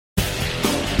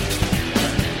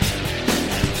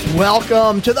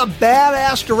Welcome to the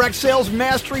Badass Direct Sales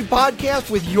Mastery Podcast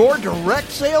with your direct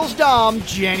sales dom,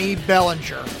 Jenny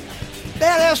Bellinger.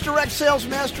 Badass Direct Sales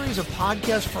Mastery is a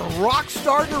podcast for rock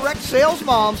star direct sales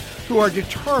moms who are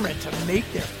determined to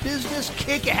make their business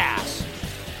kick ass.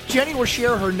 Jenny will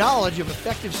share her knowledge of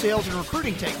effective sales and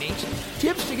recruiting techniques,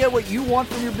 tips to get what you want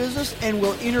from your business, and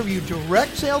will interview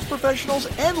direct sales professionals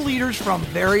and leaders from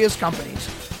various companies.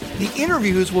 The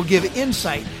interviews will give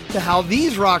insight to how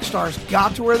these rock stars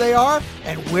got to where they are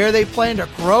and where they plan to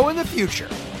grow in the future.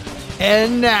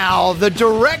 And now, the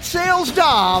direct sales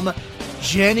dom,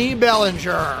 Jenny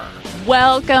Bellinger.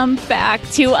 Welcome back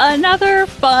to another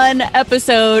fun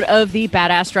episode of the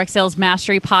Badass Direct Sales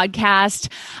Mastery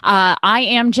Podcast. I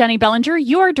am Jenny Bellinger,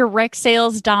 your direct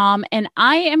sales dom, and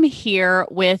I am here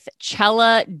with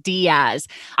Chela Diaz.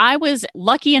 I was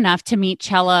lucky enough to meet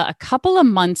Chela a couple of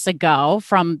months ago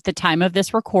from the time of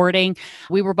this recording.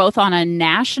 We were both on a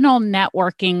national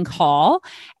networking call,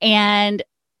 and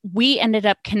we ended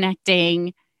up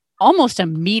connecting almost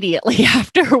immediately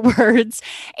afterwards.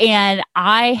 And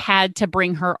I had to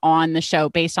bring her on the show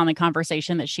based on the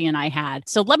conversation that she and I had.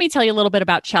 So let me tell you a little bit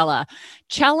about Chela.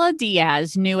 Chela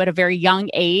Diaz knew at a very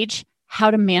young age how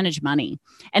to manage money.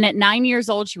 And at 9 years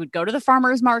old, she would go to the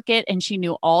farmer's market and she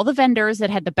knew all the vendors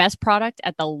that had the best product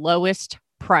at the lowest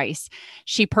price.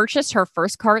 She purchased her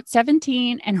first car at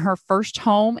 17 and her first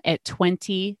home at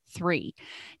 23.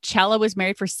 Chela was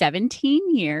married for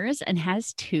 17 years and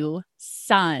has 2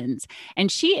 sons.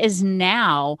 And she is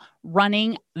now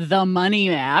running the Money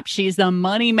Map. She's the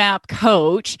Money Map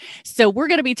coach. So we're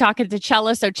going to be talking to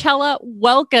Chela. So Chela,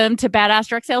 welcome to Badass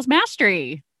Direct Sales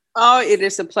Mastery. Oh, it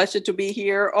is a pleasure to be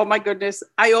here. Oh my goodness.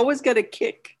 I always get a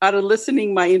kick out of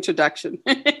listening my introduction.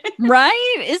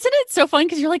 Right? Isn't it so fun?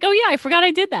 Because you're like, oh yeah, I forgot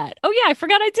I did that. Oh yeah, I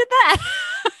forgot I did that.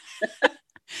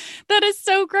 That is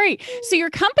so great. So your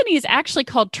company is actually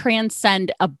called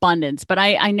Transcend Abundance, but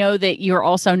I know that you're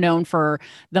also known for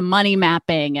the money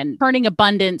mapping and turning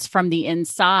abundance from the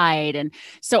inside. And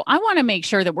so I want to make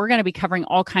sure that we're going to be covering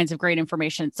all kinds of great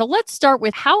information. So let's start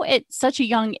with how at such a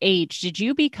young age did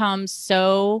you become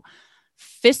so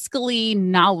fiscally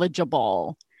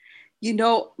knowledgeable? You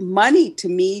know, money to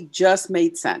me just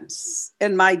made sense.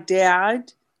 And my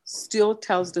dad still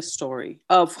tells the story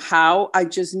of how I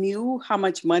just knew how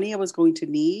much money I was going to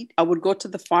need. I would go to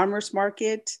the farmer's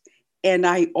market and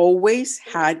I always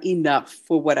had enough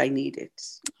for what I needed.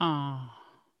 Oh.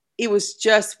 It was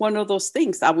just one of those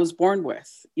things I was born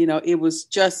with. You know, it was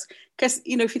just because,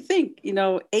 you know, if you think,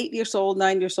 8 years old,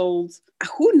 9 years old,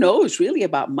 who knows really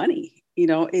about money?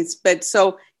 But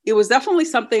so it was definitely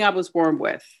something I was born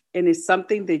with. And it's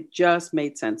something that just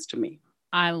made sense to me.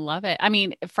 I love it. I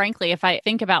mean, frankly, if I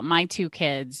think about my 2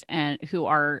 kids and who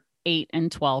are 8 and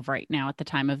 12 right now at the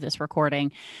time of this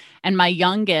recording, and my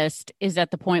youngest is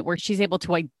at the point where she's able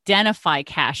to identify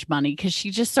cash money because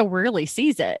she just so rarely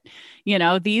sees it.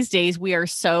 These days we are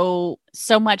so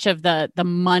much of the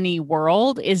money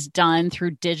world is done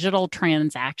through digital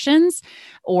transactions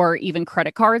or even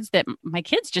credit cards that my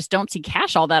kids just don't see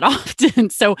cash all that often.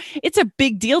 So it's a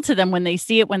big deal to them when they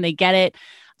see it, when they get it.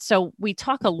 So we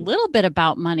talk a little bit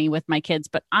about money with my kids,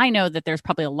 but I know that there's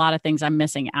probably a lot of things I'm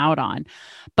missing out on.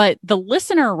 But the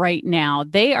listener right now,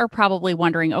 they are probably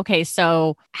wondering, okay,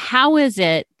 so how is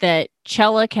it that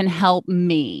Chela can help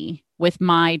me with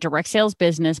my direct sales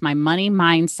business, my money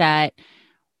mindset?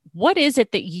 What is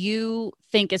it that you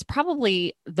think is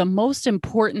probably the most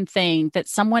important thing that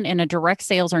someone in a direct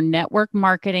sales or network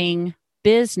marketing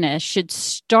business should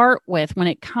start with when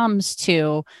it comes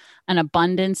to an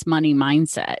abundance money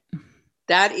mindset?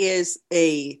 That is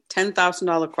a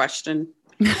 $10,000 question.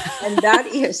 And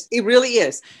it really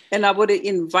is. And I would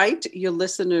invite your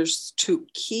listeners to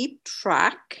keep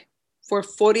track for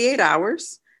 48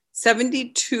 hours,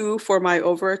 72 for my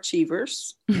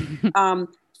overachievers,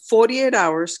 48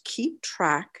 hours, keep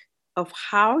track of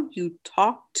how you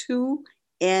talk to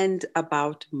and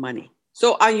about money.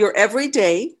 So on your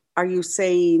everyday, are you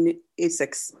saying it's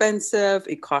expensive,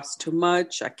 it costs too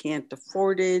much, I can't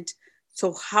afford it?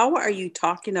 So how are you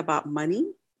talking about money?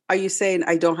 Are you saying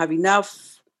I don't have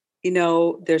enough?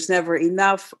 There's never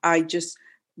enough. I just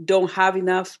don't have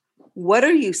enough. What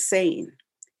are you saying?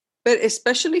 But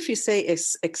especially if you say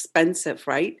it's expensive,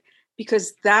 right?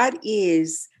 Because that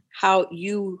is how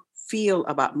you feel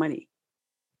about money.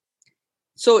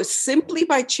 So simply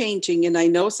by changing, and I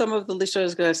know some of the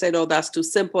listeners are going to say, oh, that's too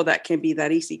simple. That can't be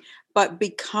that easy. But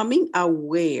becoming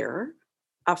aware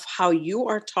of how you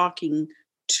are talking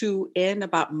to and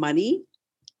about money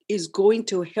is going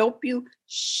to help you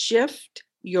shift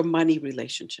your money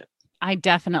relationship. I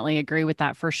definitely agree with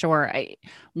that for sure.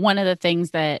 One of the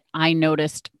things that I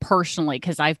noticed personally,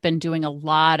 because I've been doing a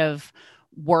lot of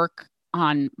work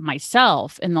on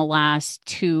myself in the last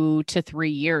 2 to 3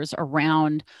 years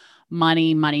around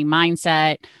money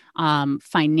mindset,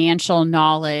 financial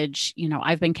knowledge.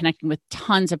 I've been connecting with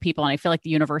tons of people, and I feel like the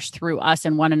universe threw us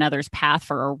in one another's path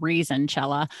for a reason,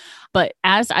 Chella. But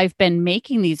as I've been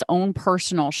making these own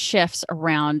personal shifts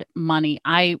around money,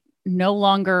 I no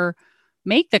longer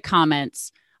make the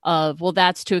comments of, well,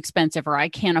 that's too expensive, or I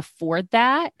can't afford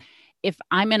that. If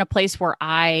I'm in a place where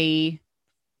I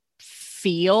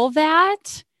feel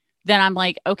that, then I'm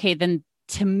like, okay, then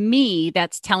to me,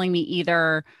 that's telling me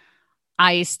either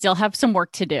I still have some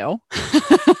work to do,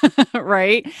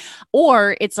 right?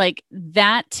 Or it's like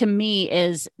that to me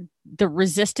is the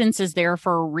resistance is there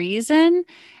for a reason.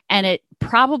 And it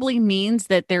probably means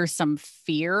that there's some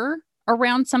fear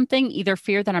around something, either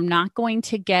fear that I'm not going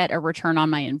to get a return on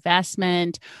my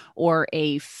investment, or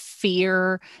a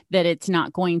fear that it's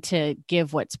not going to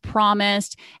give what's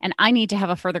promised. And I need to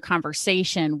have a further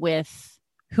conversation with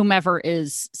whomever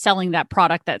is selling that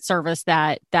product, that service,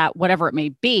 that whatever it may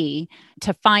be,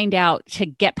 to find out, to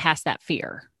get past that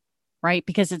fear, right?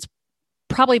 Because it's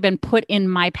probably been put in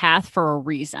my path for a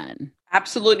reason.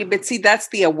 Absolutely. But see, that's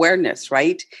the awareness,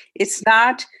 right? It's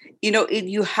not,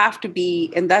 you have to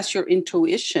be, and that's your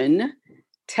intuition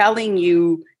telling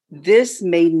you this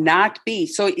may not be.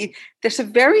 So there's a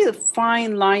very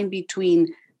fine line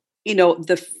between,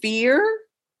 the fear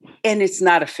and it's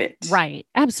not a fit. Right.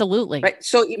 Absolutely. Right.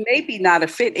 So it may be not a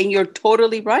fit, and you're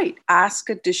totally right. Ask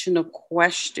additional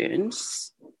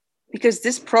questions, because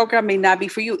this program may not be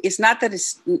for you. It's not that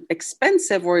it's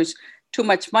expensive or it's too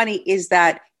much money, is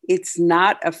that it's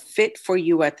not a fit for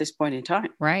you at this point in time.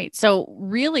 Right. So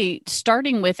really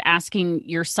starting with asking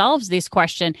yourselves this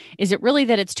question, is it really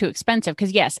that it's too expensive?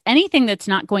 Because yes, anything that's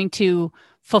not going to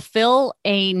fulfill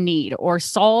a need or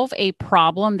solve a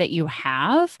problem that you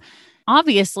have,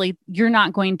 obviously you're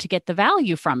not going to get the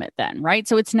value from it then, right?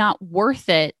 So it's not worth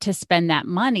it to spend that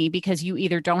money, because you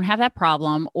either don't have that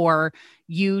problem or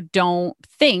you don't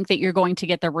think that you're going to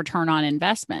get the return on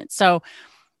investment. So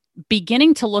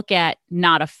beginning to look at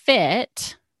not a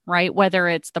fit, right? Whether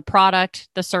it's the product,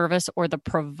 the service, or the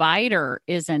provider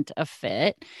isn't a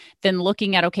fit, then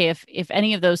looking at, okay, if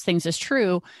any of those things is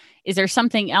true, is there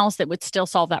something else that would still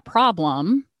solve that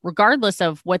problem, regardless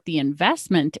of what the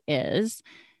investment is,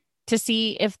 to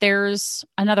see if there's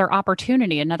another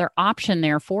opportunity, another option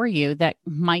there for you that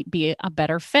might be a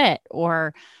better fit,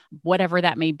 or whatever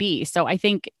that may be. So I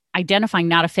think identifying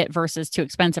not a fit versus too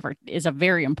expensive is a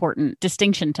very important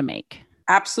distinction to make.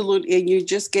 Absolutely. And you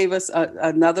just gave us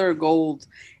another gold,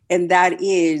 and that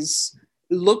is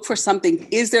look for something.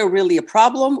 Is there really a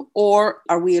problem, or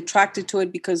are we attracted to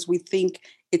it because we think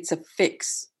it's a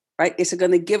fix, right? Is it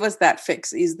going to give us that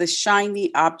fix? Is the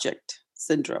shiny object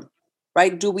syndrome,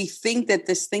 right? Do we think that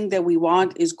this thing that we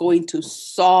want is going to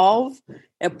solve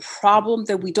a problem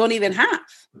that we don't even have?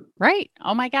 Right.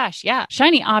 Oh my gosh. Yeah.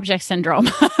 Shiny object syndrome.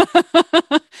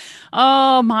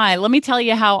 Oh my, let me tell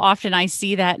you how often I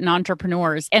see that in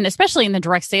entrepreneurs, and especially in the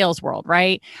direct sales world,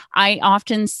 right? I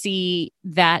often see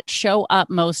that show up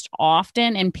most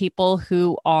often in people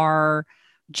who are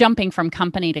jumping from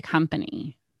company to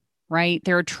company, right?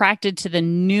 They're attracted to the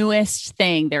newest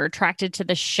thing. They're attracted to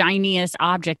the shiniest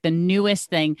object, the newest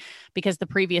thing, because the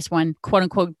previous one, quote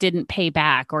unquote, didn't pay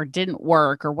back or didn't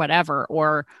work or whatever.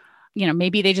 Or,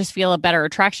 maybe they just feel a better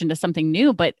attraction to something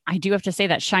new. But I do have to say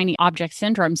that shiny object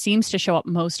syndrome seems to show up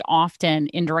most often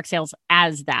in direct sales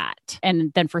as that.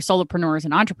 And then for solopreneurs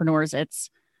and entrepreneurs, it's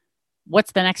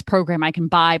what's the next program I can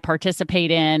buy,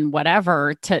 participate in,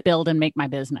 whatever, to build and make my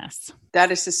business.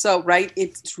 That is so right.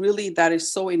 It's really, that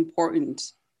is so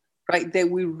important, right? That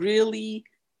we really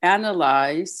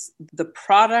analyze the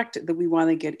product that we want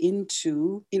to get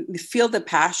into, feel the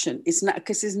passion. It's not,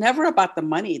 because it's never about the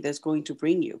money that's going to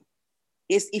bring you.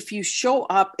 It's if you show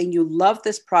up and you love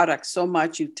this product so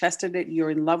much, you tested it,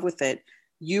 you're in love with it,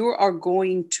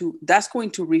 that's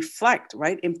going to reflect,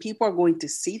 right? And people are going to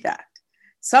see that.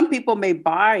 Some people may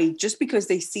buy just because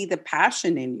they see the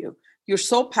passion in you. You're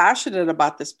so passionate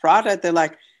about this product. They're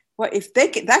like, well, if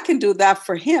that can do that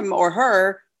for him or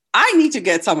her, I need to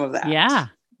get some of that. Yeah.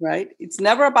 Right. It's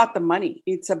never about the money.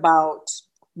 It's about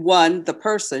the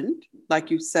person,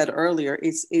 like you said earlier,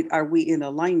 are we in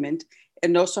alignment?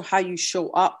 And also how you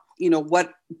show up,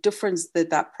 what difference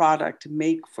did that product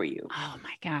make for you? Oh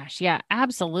my gosh. Yeah,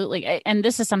 absolutely. And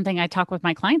this is something I talk with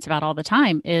my clients about all the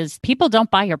time, is people don't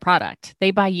buy your product.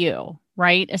 They buy you,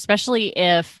 right? Especially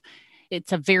if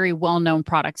it's a very well-known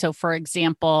product. So for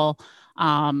example,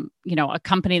 a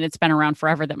company that's been around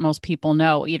forever that most people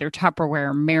know, either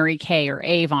Tupperware, Mary Kay, or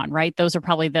Avon, right? Those are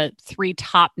probably the three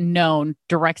top known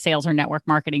direct sales or network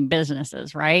marketing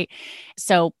businesses, right?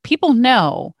 So people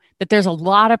know that there's a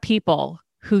lot of people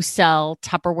who sell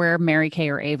Tupperware, Mary Kay,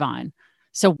 or Avon.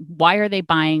 So why are they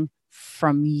buying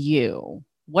from you?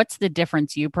 What's the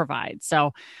difference you provide?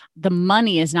 So the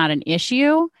money is not an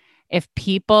issue if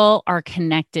people are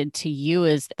connected to you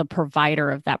as the provider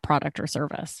of that product or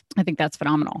service. I think that's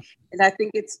phenomenal. And I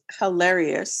think it's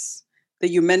hilarious that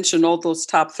you mentioned all those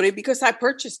top three because I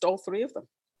purchased all three of them.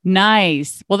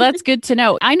 Nice. Well, that's good to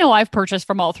know. I know I've purchased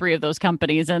from all three of those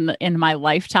companies in my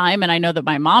lifetime. And I know that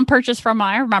my mom purchased from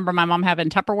I remember my mom having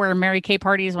Tupperware and Mary Kay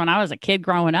parties when I was a kid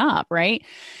growing up, right?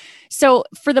 So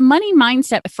for the money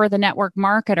mindset for the network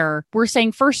marketer, we're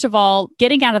saying, first of all,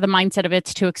 getting out of the mindset of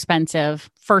it's too expensive,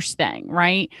 first thing,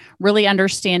 right? Really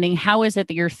understanding how is it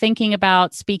that you're thinking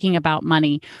about, speaking about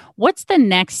money. What's the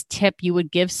next tip you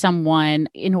would give someone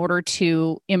in order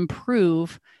to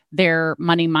improve their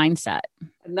money mindset?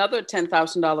 Another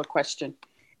 $10,000 question.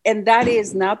 And that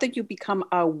is, now that you become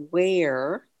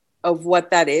aware of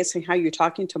what that is and how you're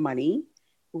talking to money,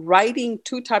 writing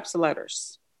two types of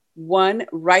letters. One,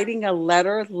 writing a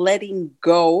letter, letting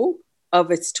go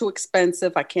of it's too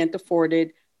expensive, I can't afford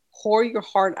it. Pour your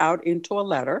heart out into a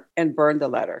letter and burn the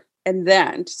letter. And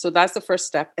then, so that's the first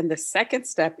step. And the second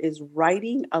step is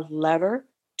writing a letter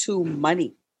to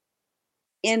money.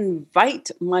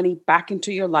 Invite money back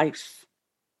into your life.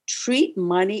 Treat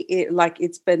money like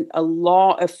it's been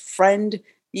a friend.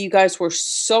 You guys were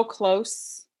so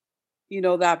close. You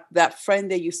know, that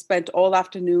friend that you spent all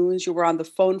afternoons, you were on the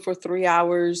phone for 3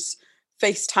 hours,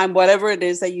 FaceTime, whatever it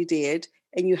is that you did,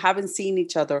 and you haven't seen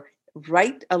each other.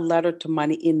 Write a letter to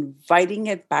money, inviting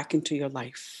it back into your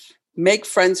life. Make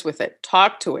friends with it.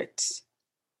 Talk to it.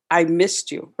 I missed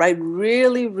you, right?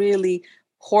 Really, really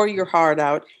pour your heart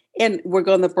out. And we're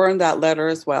going to burn that letter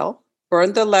as well.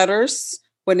 Burn the letters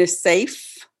when it's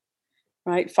safe,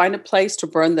 right? Find a place to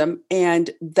burn them. And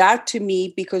that to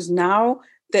me, because now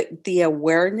that the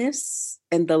awareness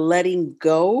and the letting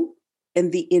go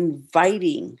and the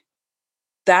inviting,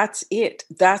 that's it.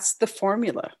 That's the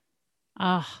formula.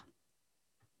 Oh,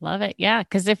 love it. Yeah.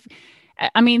 Because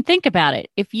think about it.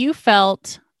 If you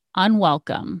felt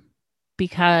unwelcome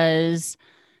because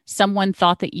someone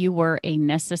thought that you were a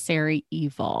necessary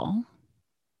evil,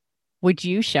 would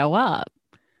you show up?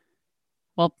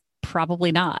 Well,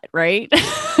 probably not, right?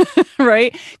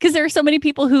 Right? Because there are so many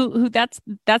people who that's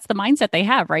the mindset they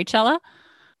have, right, Chella?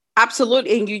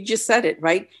 Absolutely. And you just said it,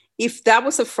 right? If that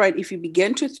was a friend, if you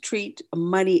begin to treat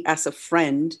money as a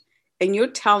friend and you're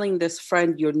telling this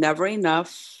friend you're never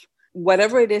enough,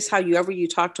 whatever it is, however you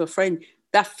talk to a friend,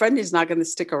 that friend is not going to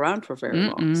stick around for very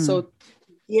long. So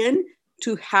begin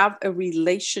to have a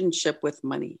relationship with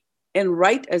money and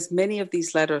write as many of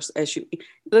these letters as you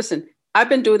listen. I've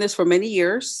been doing this for many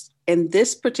years. And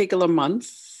this particular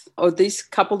month or these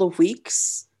couple of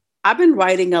weeks, I've been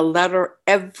writing a letter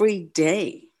every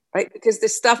day, right? Because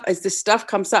this stuff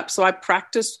comes up. So I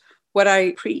practice what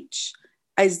I preach.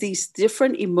 As these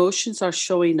different emotions are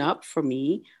showing up for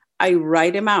me, I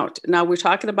write them out. Now we're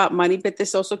talking about money, but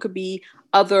this also could be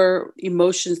other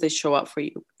emotions that show up for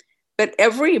you. But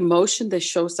every emotion that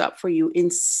shows up for you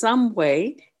in some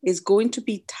way is going to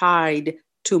be tied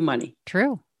to money.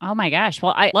 True. Oh my gosh.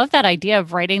 Well, I love that idea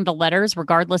of writing the letters,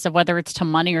 regardless of whether it's to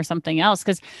money or something else.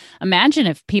 Because imagine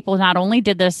if people not only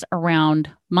did this around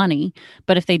money,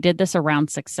 but if they did this around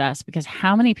success, because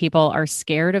how many people are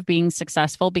scared of being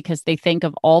successful because they think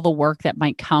of all the work that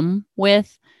might come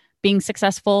with being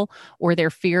successful, or their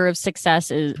fear of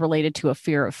success is related to a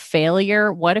fear of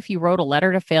failure. What if you wrote a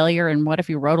letter to failure? And what if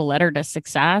you wrote a letter to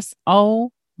success?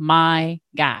 Oh my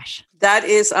gosh. That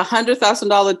is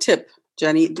 $100,000 tip,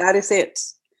 Jenny. That is it.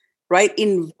 Right?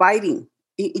 Inviting,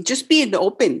 just being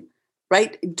open,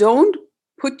 right? Don't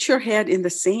put your head in the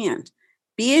sand.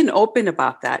 Being open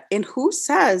about that. And who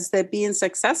says that being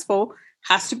successful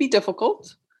has to be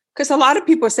difficult? Because a lot of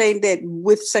people are saying that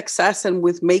with success and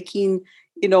with making,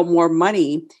 more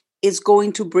money is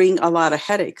going to bring a lot of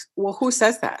headaches. Well, who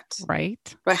says that?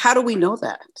 Right. Right. How do we know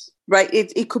that? Right.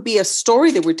 It could be a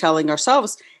story that we're telling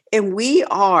ourselves. And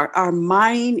our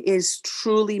mind is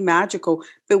truly magical,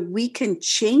 but we can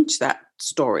change that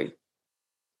story.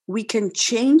 We can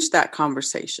change that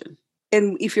conversation.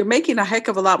 And if you're making a heck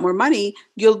of a lot more money,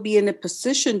 you'll be in a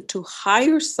position to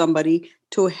hire somebody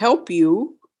to help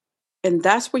you. And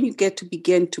that's when you get to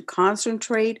begin to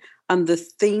concentrate on the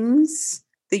things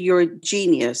that your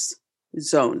genius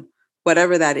zone,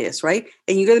 whatever that is, right?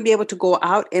 And you're going to be able to go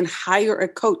out and hire a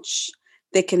coach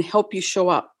that can help you show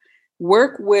up.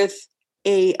 Work with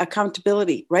a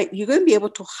accountability, right? You're going to be able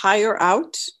to hire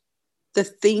out the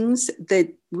things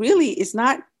that really is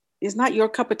not your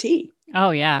cup of tea.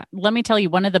 Oh, yeah. Let me tell you,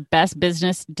 one of the best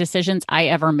business decisions I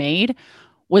ever made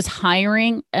was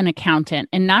hiring an accountant,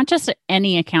 and not just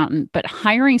any accountant, but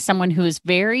hiring someone who is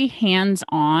very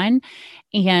hands-on.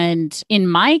 And in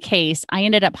my case, I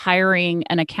ended up hiring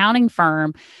an accounting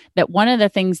firm that one of the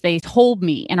things they told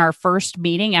me in our first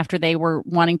meeting after they were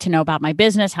wanting to know about my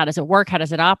business, how does it work? How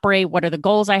does it operate? What are the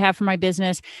goals I have for my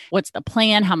business? What's the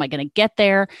plan? How am I going to get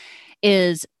there?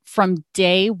 Is from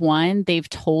day one, they've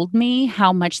told me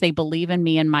how much they believe in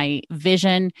me and my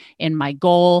vision, in my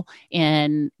goal,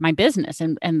 in my business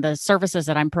and the services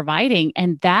that I'm providing.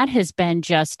 And that has been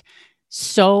just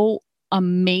so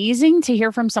amazing to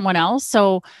hear from someone else.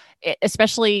 So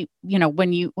especially,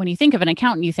 when you think of an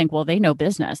accountant, you think, well, they know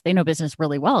business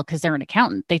really well because they're an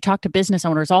accountant. They talk to business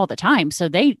owners all the time. So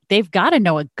they've got to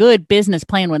know a good business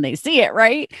plan when they see it,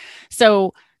 right?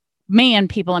 So man,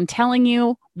 people, I'm telling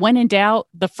you, when in doubt,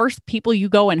 the first people you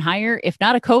go and hire, if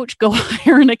not a coach, go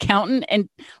hire an accountant and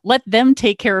let them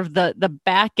take care of the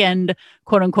back end,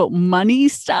 quote unquote, money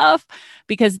stuff,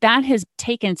 because that has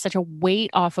taken such a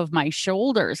weight off of my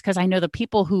shoulders. Because I know the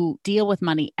people who deal with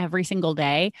money every single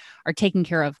day are taking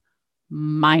care of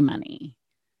my money.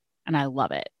 And I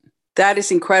love it. That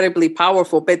is incredibly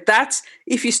powerful. But that's,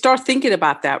 if you start thinking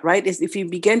about that, right, is if you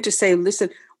begin to say, listen,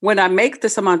 when I make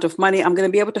this amount of money, I'm going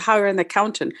to be able to hire an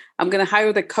accountant. I'm going to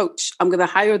hire the coach. I'm going to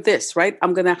hire this, right?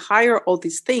 I'm going to hire all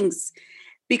these things,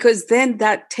 because then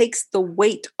that takes the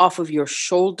weight off of your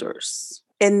shoulders.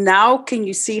 And now can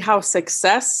you see how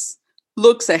success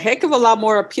looks a heck of a lot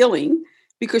more appealing,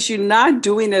 because you're not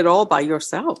doing it all by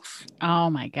yourself. Oh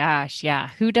my gosh.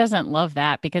 Yeah. Who doesn't love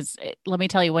that? Because let me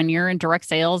tell you, when you're in direct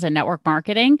sales and network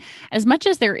marketing, as much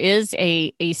as there is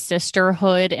a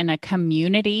sisterhood and a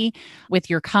community with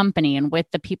your company and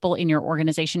with the people in your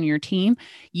organization, your team,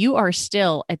 you are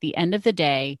still at the end of the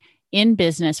day in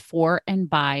business for and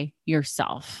by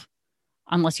yourself.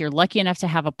 Unless you're lucky enough to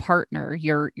have a partner,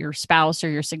 your spouse or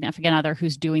your significant other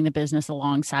who's doing the business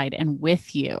alongside and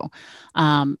with you.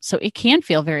 So it can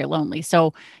feel very lonely.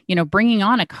 So, bringing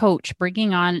on a coach,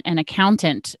 bringing on an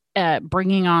accountant,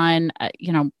 bringing on,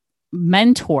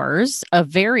 mentors of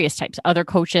various types, other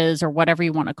coaches or whatever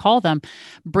you want to call them,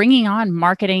 bringing on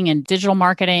marketing and digital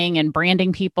marketing and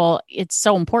branding people. It's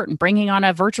so important. Bringing on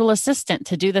a virtual assistant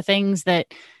to do the things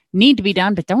that need to be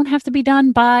done, but don't have to be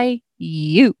done by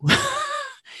you.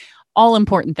 All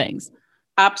important things.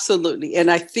 Absolutely.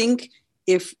 And I think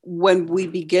when we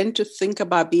begin to think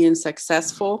about being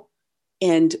successful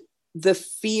and the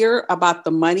fear about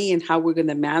the money and how we're going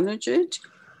to manage it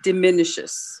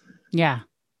diminishes. Yeah.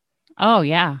 Oh,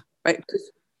 yeah. Right. Because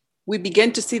we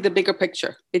begin to see the bigger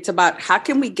picture. It's about how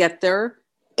can we get there?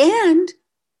 And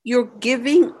you're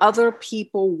giving other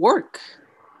people work.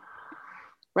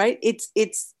 Right. It's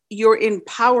you're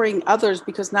empowering others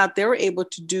because now they're able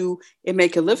to do and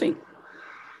make a living.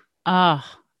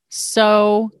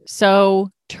 So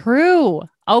true.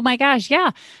 Oh my gosh.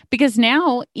 Yeah. Because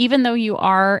now, even though you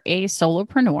are a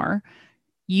solopreneur,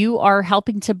 you are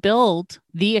helping to build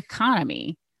the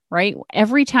economy, right?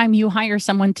 Every time you hire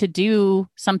someone to do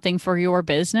something for your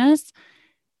business,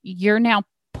 you're now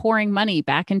pouring money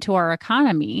back into our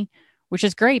economy, which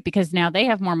is great because now they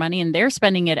have more money and they're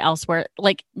spending it elsewhere.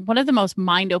 Like, one of the most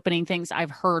mind-opening things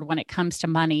I've heard when it comes to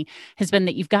money has been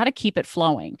that you've got to keep it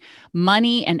flowing.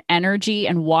 Money and energy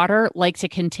and water like to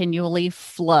continually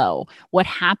flow. What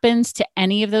happens to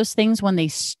any of those things when they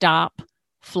stop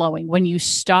flowing, when you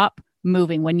stop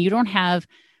moving, when you don't have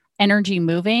energy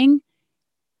moving?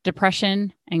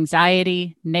 Depression,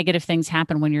 anxiety, negative things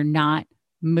happen when you're not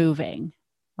moving.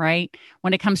 Right?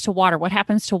 When it comes to water, what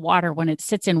happens to water when it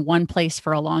sits in one place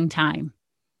for a long time?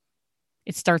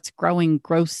 It starts growing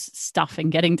gross stuff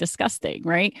and getting disgusting,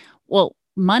 right? Well,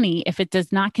 money, if it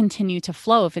does not continue to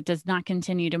flow, if it does not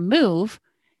continue to move,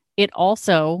 it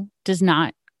also does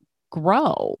not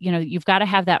grow. You've got to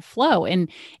have that flow.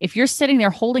 And if you're sitting there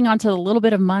holding on to the little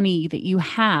bit of money that you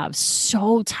have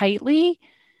so tightly,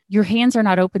 your hands are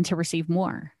not open to receive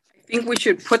more. I think we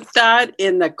should put that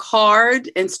in the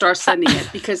card and start sending it,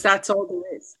 because that's all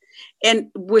there is. And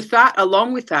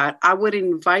along with that, I would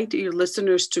invite your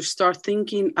listeners to start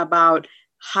thinking about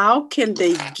how can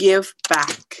they give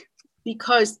back,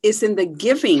 because it's in the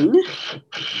giving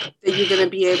that you're going to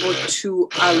be able to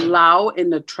allow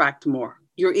and attract more.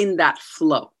 You're in that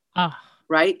flow,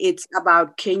 right? It's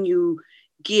about, can you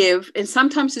give? And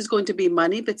sometimes it's going to be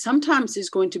money, but sometimes it's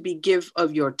going to be give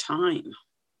of your time.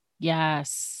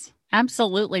 Yes.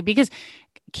 Absolutely. Because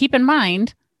keep in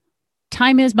mind,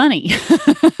 time is money,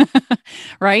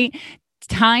 right?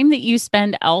 time that you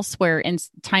spend elsewhere and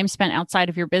time spent outside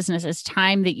of your business is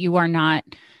time that you are not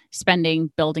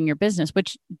spending building your business,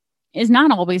 which is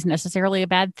not always necessarily a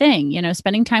bad thing.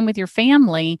 Spending time with your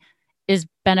family is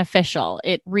beneficial.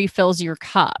 It refills your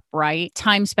cup, right?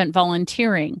 Time spent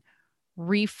volunteering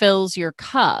refills your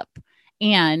cup,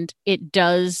 and it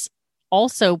does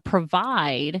also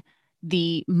provide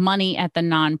the money at the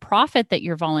nonprofit that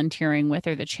you're volunteering with,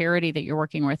 or the charity that you're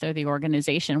working with, or the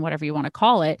organization, whatever you want to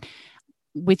call it.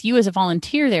 With you as a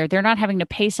volunteer there, they're not having to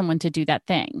pay someone to do that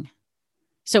thing.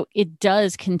 So it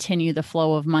does continue the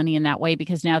flow of money in that way,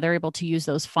 because now they're able to use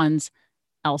those funds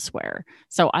elsewhere.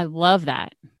 So I love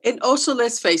that. And also,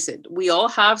 let's face it, we all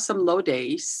have some low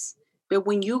days, but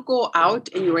when you go out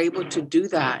and you're able to do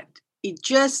that, it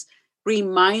just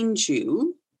reminds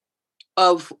you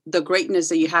of the greatness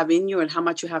that you have in you and how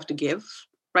much you have to give,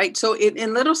 right? So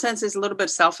in little sense, it's a little bit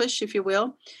selfish, if you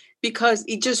will, because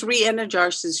it just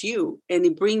re-energizes you and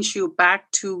it brings you back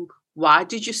to, why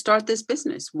did you start this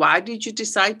business? Why did you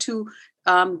decide to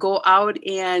go out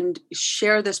and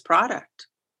share this product,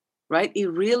 right? It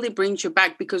really brings you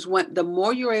back, because the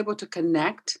more you're able to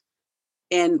connect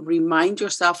and remind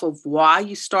yourself of why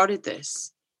you started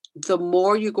this, the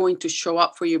more you're going to show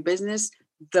up for your business,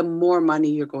 the more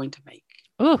money you're going to make.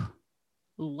 Ooh,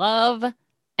 love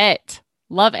it.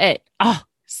 Love it. Oh,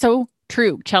 so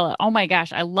true, Chella. Oh my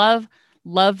gosh. I love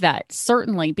that.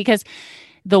 Certainly, because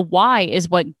the why is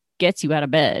what gets you out of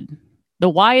bed. The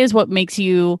why is what makes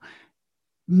you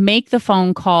make the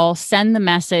phone call, send the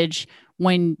message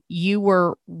when you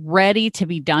were ready to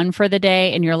be done for the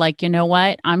day. And you're like, you know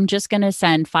what? I'm just going to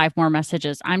send 5 more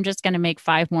messages. I'm just going to make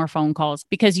 5 more phone calls,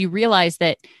 because you realize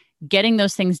that getting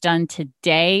those things done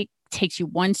today takes you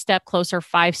 1 step closer,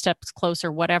 5 steps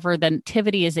closer, whatever the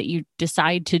activity is that you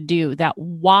decide to do. That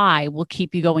why will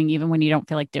keep you going even when you don't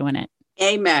feel like doing it.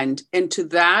 Amen. And to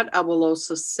that, I will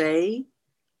also say,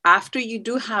 after you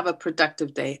do have a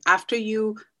productive day, after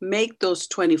you make those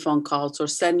 20 phone calls or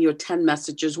send your 10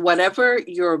 messages, whatever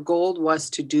your goal was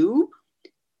to do,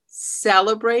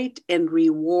 celebrate and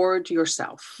reward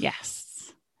yourself.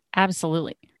 Yes,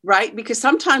 absolutely. Right? Because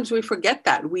sometimes we forget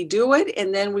that. We do it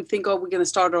and then we think, oh, we're going to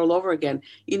start all over again.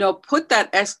 Put that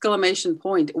exclamation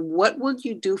point. What will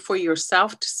you do for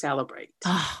yourself to celebrate?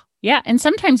 Oh, yeah. And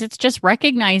sometimes it's just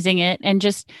recognizing it and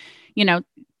just,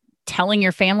 telling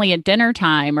your family at dinner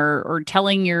time, or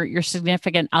telling your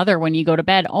significant other when you go to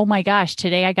bed, oh my gosh,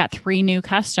 today I got 3 new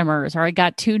customers, or I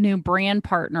got 2 new brand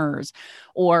partners,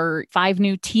 or 5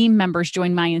 new team members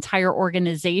joined my entire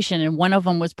organization. And one of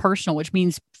them was personal, which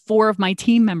means 4 of my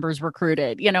team members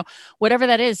recruited, whatever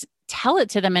that is, tell it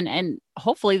to them and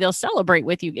hopefully they'll celebrate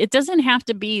with you. It doesn't have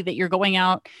to be that you're going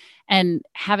out and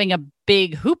having a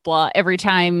big hoopla every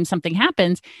time something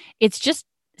happens. It's just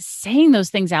saying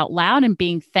those things out loud and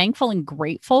being thankful and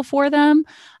grateful for them.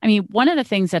 I mean, one of the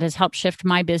things that has helped shift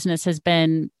my business has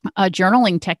been a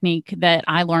journaling technique that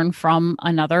I learned from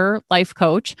another life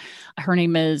coach. Her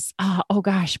name is,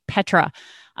 Petra.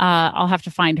 I'll have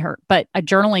to find her, but a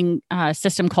journaling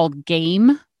system called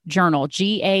GAME Journal,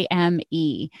 GAME,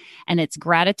 and it's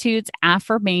gratitudes,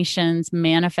 affirmations,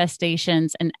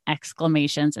 manifestations, and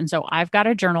exclamations. And so I've got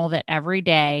a journal that every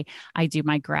day I do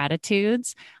my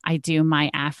gratitudes, I do my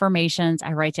affirmations,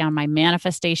 I write down my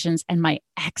manifestations and my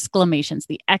exclamations.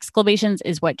 The exclamations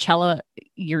is what, Chella,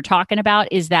 you're talking about,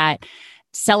 is that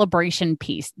celebration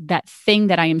piece, that thing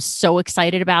that I am so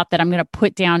excited about that I'm going to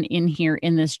put down in here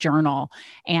in this journal.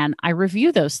 And I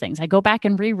review those things. I go back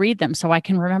and reread them so I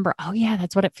can remember, oh yeah,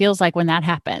 that's what it feels like when that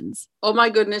happens. Oh my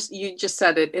goodness, you just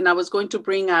said it. And I was going to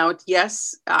bring out,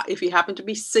 yes, if you happen to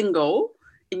be single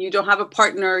and you don't have a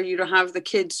partner, you don't have the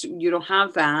kids, you don't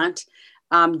have that,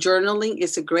 journaling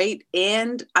is a great.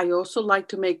 And I also like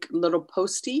to make little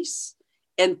posties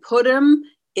and put them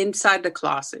inside the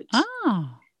closet.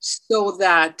 Oh. So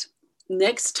that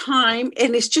next time,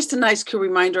 and it's just a nice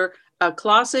reminder,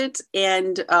 closets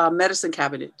and medicine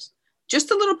cabinets, just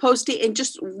a little postie and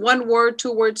just 1 word,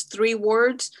 2 words, 3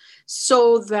 words,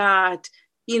 so that,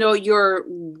 you're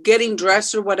getting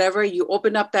dressed or whatever, you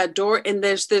open up that door and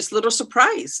there's this little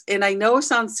surprise. And I know it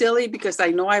sounds silly because I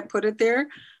know I put it there,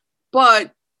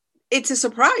 but it's a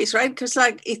surprise, right? Because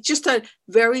it's just a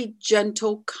very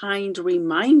gentle, kind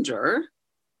reminder.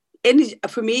 And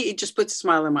for me, it just puts a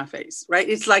smile on my face, right?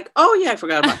 It's like, oh yeah, I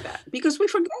forgot about that, because we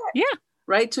forget. Yeah.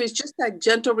 Right. So it's just that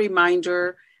gentle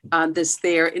reminder that's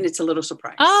there, and it's a little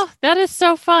surprise. Oh, that is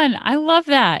so fun. I love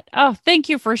that. Oh, thank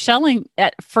you for sharing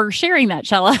that,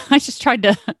 Chella.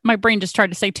 My brain just tried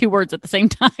to say 2 words at the same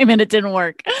time and it didn't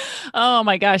work. Oh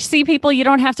my gosh. See, people, you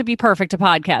don't have to be perfect to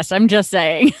podcast. I'm just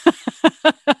saying.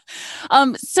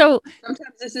 So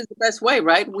sometimes this is the best way,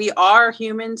 right? We are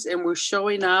humans and we're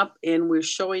showing up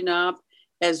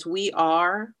as we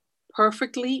are,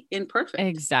 perfectly imperfect.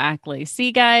 exactly.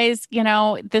 See, guys,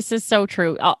 this is so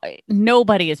true.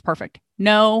 Nobody is perfect.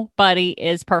 Nobody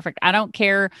is perfect. I don't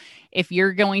care if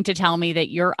you're going to tell me that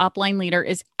your upline leader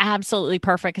is absolutely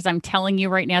perfect, because I'm telling you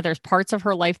right now, there's parts of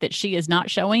her life that she is not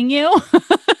showing you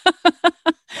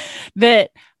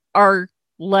that are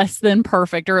less than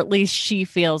perfect, or at least she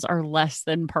feels are less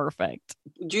than perfect.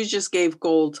 You just gave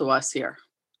gold to us here,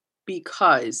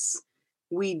 because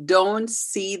we don't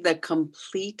see the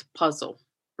complete puzzle,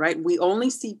 right? We only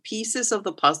see pieces of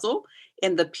the puzzle,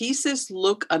 and the pieces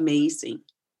look amazing,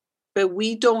 but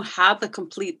we don't have the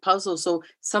complete puzzle. So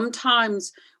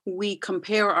sometimes we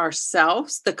compare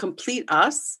ourselves, the complete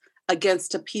us,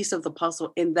 against a piece of the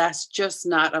puzzle, and that's just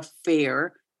not a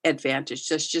fair advantage.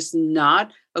 That's just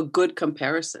not a good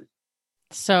comparison.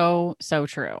 So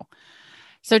true.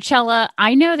 So, Chella,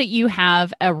 I know that you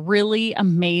have a really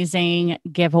amazing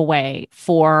giveaway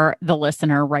for the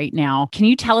listener right now. Can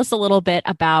you tell us a little bit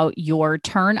about your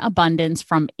Turn Abundance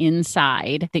from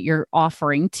Inside that you're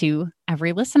offering to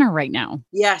every listener right now?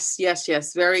 Yes.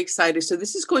 Very excited. So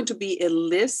this is going to be a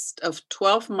list of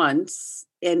 12 months,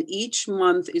 and each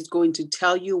month is going to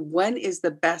tell you when is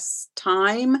the best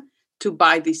time to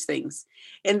buy these things.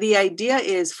 And the idea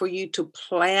is for you to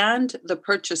plan the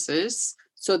purchases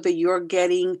so that you're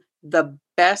getting the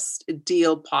best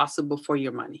deal possible for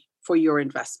your money, for your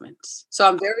investments. So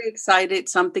I'm very excited,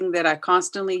 something that I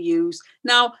constantly use.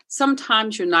 Now,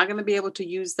 sometimes you're not going to be able to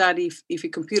use that if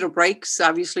your computer breaks.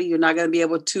 Obviously, you're not going to be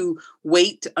able to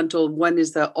wait until when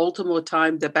is the ultimate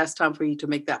time, the best time for you to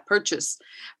make that purchase.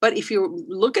 But if you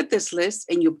look at this list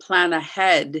and you plan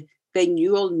ahead, then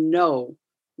you'll know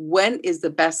when is the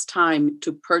best time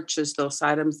to purchase those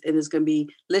items. It is going to be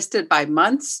listed by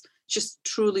months. Just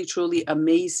truly, truly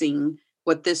amazing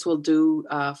what this will do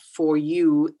for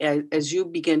you as you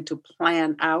begin to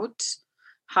plan out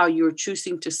how you're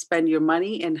choosing to spend your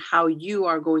money and how you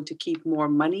are going to keep more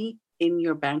money in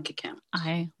your bank account.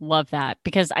 I love that,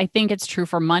 because I think it's true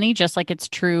for money, just like it's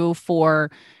true for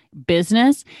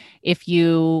business. If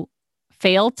you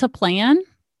fail to plan,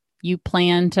 you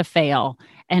plan to fail.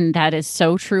 And that is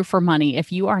so true for money. If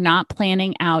you are not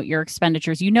planning out your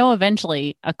expenditures,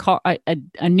 eventually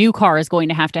a new car is going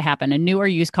to have to happen. A new or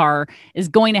used car is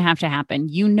going to have to happen.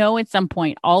 At some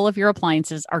point, all of your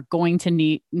appliances are going to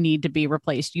need to be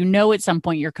replaced. At some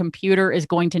point, your computer is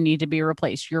going to need to be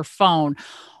replaced, your phone,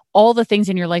 all the things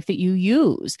in your life that you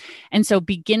use. And so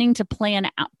beginning to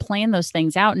plan those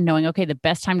things out and knowing, okay, the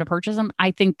best time to purchase them,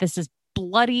 I think this is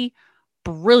bloody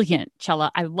brilliant,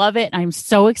 Chella. I love it. I'm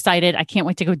so excited. I can't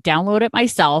wait to go download it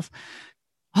myself.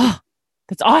 Oh,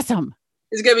 that's awesome.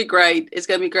 It's going to be great. It's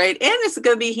going to be great. And it's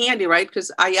going to be handy, right?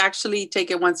 Because I actually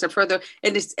take it one step further,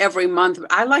 and it's every month.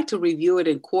 I like to review it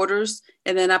in quarters,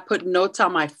 and then I put notes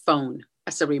on my phone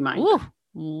as a reminder. Ooh,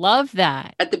 love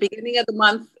that. At the beginning of the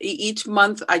month, each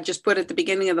month, I just put at the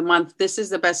beginning of the month, this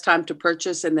is the best time to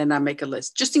purchase. And then I make a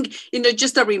list. Just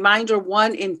a reminder,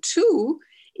 one, and two,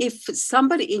 if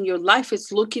somebody in your life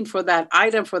is looking for that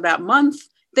item for that month,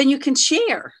 then you can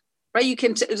share, right? You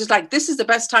can just like, this is the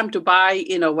best time to buy,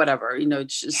 whatever,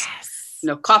 just,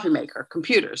 yes. Coffee maker,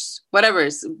 computers, whatever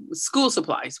is school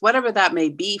supplies, whatever that may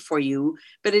be for you.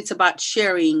 But it's about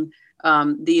sharing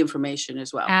the information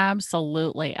as well.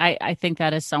 Absolutely. I think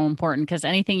that is so important, because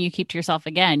anything you keep to yourself,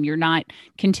 again, you're not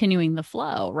continuing the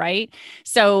flow, right?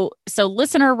 So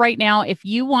listener, right now, if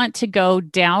you want to go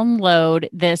download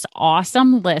this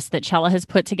awesome list that Chella has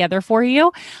put together for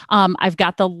you, I've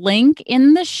got the link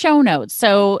in the show notes.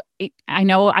 So I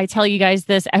know I tell you guys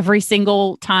this every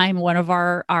single time one of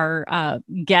our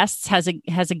guests has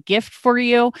a gift for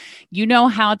you. You know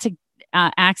how to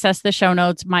access the show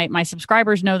notes. My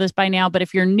subscribers know this by now, but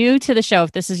if you're new to the show,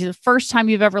 if this is the first time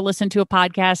you've ever listened to a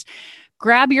podcast,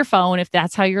 grab your phone. If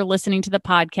that's how you're listening to the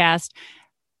podcast,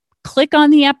 click on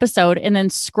the episode and then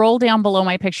scroll down below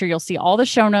my picture. You'll see all the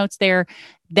show notes there.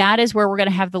 That is where we're going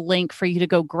to have the link for you to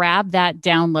go grab that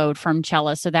download from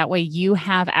Chella. So that way you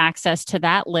have access to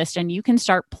that list and you can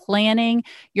start planning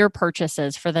your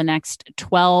purchases for the next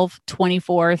 12,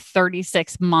 24,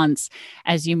 36 months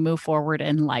as you move forward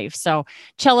in life. So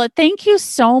Chella, thank you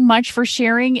so much for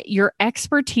sharing your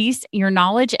expertise, your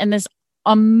knowledge, and this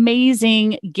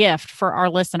amazing gift for our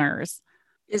listeners.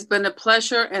 It's been a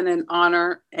pleasure and an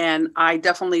honor, and I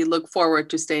definitely look forward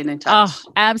to staying in touch.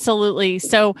 Oh, absolutely.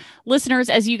 So listeners,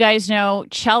 as you guys know,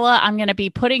 Chella, I'm going to be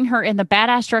putting her in the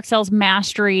Badass Direct Sales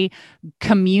Mastery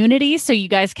community so you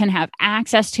guys can have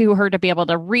access to her to be able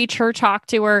to reach her, talk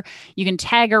to her. You can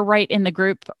tag her right in the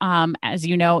group, as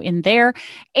you know, in there.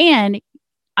 And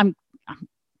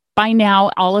by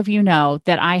now, all of you know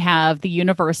that I have the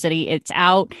university. It's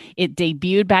out. It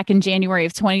debuted back in January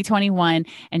of 2021.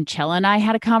 And Chella and I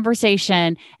had a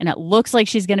conversation, and it looks like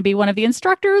she's going to be one of the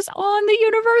instructors on the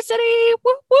university.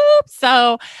 Whoop, whoop.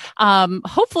 So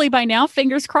hopefully by now,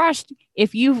 fingers crossed,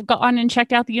 if you've gone and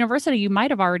checked out the university, you might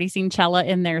have already seen Chella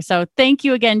in there. So thank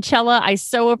you again, Chella. I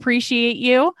so appreciate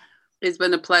you. It's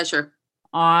been a pleasure.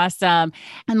 Awesome.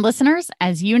 And listeners,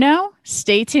 as you know,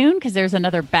 stay tuned because there's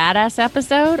another badass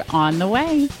episode on the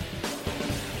way.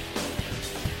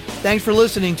 Thanks for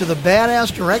listening to the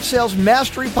Badass Direct Sales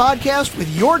Mastery Podcast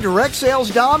with your direct sales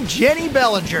dom, Jenny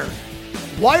Bellinger.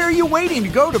 Why are you waiting to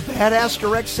go to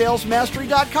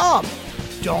badassdirectsalesmastery.com?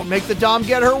 Don't make the dom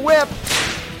get her whip.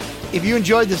 If you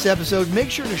enjoyed this episode, make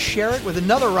sure to share it with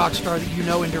another rock star that you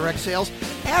know in direct sales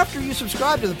after you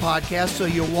subscribe to the podcast so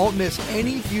you won't miss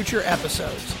any future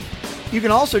episodes. You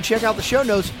can also check out the show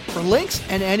notes for links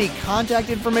and any contact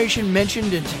information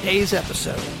mentioned in today's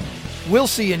episode. We'll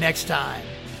see you next time.